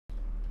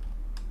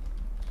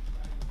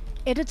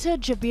Editor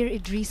Jabir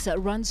Idrissa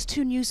runs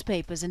 2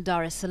 newspapers in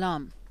Dar es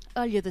Salaam.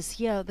 Earlier this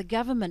year, the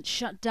government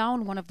shut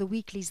down one of the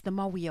weeklies, the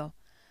Mawio.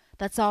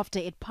 That's after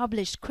it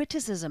published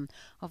criticism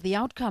of the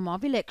outcome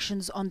of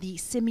elections on the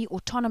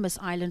semi-autonomous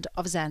island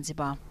of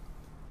Zanzibar.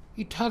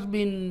 It has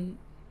been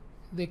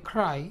the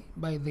cry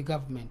by the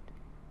government,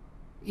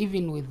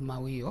 even with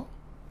Mawio,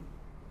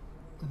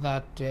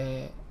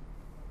 that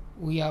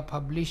we are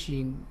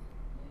publishing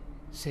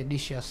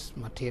seditious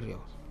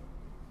materials.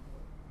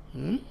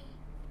 In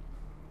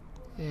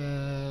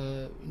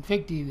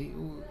fact,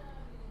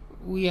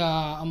 we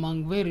are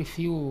among very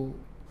few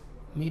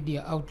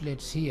media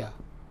outlets here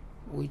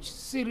which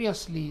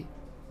seriously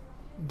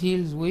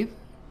deals with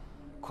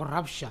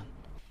corruption.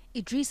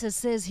 Idrissa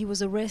says he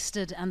was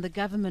arrested and the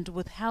government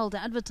withheld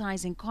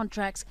advertising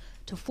contracts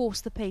to force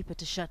the paper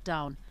to shut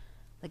down.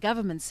 The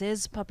government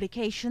says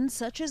publications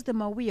such as the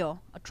Mawio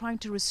are trying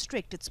to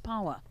restrict its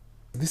power.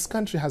 This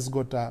country has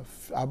got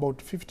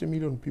about 50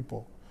 million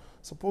people.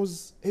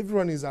 Suppose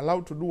everyone is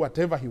allowed to do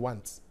whatever he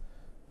wants,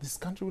 this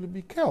country will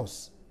be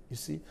chaos, you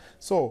see.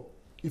 So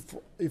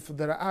if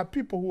there are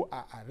people who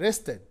are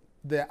arrested,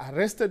 they are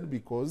arrested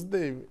because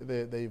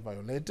they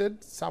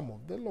violated some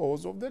of the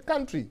laws of the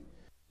country.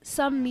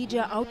 Some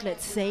media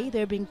outlets say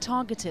they're being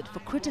targeted for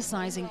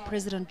criticizing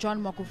President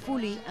John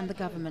Magufuli and the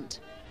government.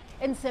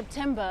 In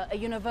September, a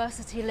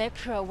university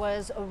lecturer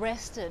was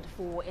arrested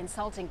for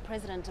insulting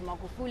President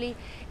Magufuli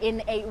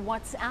in a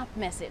WhatsApp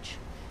message.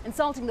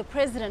 Insulting the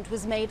president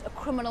was made a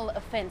criminal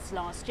offence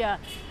last year,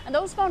 and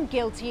those found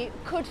guilty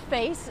could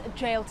face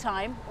jail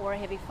time or a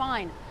heavy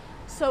fine.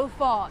 So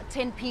far,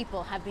 10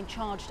 people have been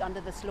charged under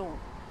this law.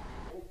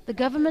 The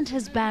government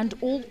has banned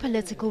all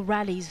political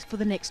rallies for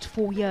the next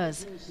 4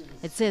 years.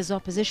 It says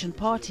opposition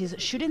parties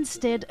should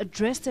instead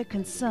address their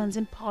concerns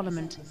in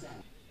parliament.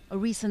 A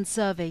recent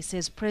survey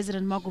says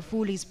President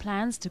Magufuli's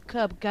plans to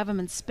curb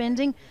government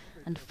spending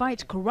and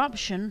fight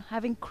corruption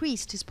have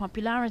increased his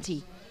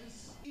popularity.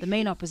 The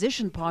main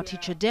opposition party,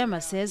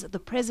 Chadema, says the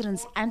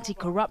president's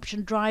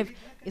anti-corruption drive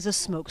is a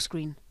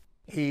smokescreen.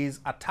 He is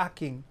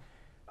attacking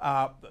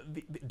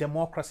the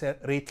democracy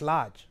writ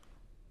large.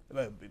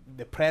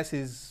 The press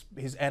is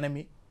his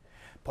enemy.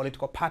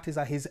 Political parties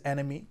are his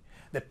enemy.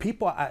 The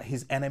people are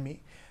his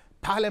enemy.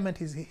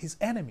 Parliament is his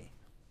enemy.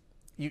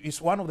 It's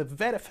one of the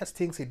very first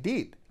things he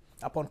did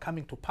upon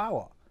coming to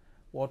power,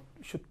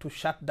 to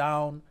shut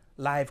down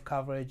live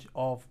coverage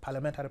of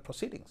parliamentary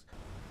proceedings.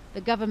 The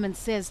government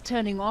says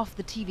turning off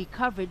the TV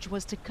coverage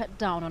was to cut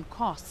down on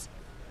costs.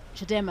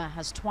 Chadema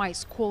has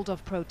twice called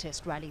off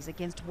protest rallies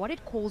against what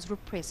it calls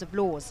repressive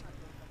laws.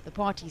 The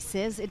party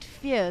says it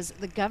fears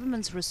the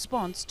government's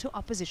response to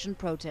opposition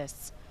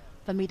protests.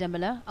 Famida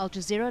Miller, Al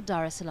Jazeera,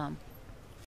 Dar es Salaam.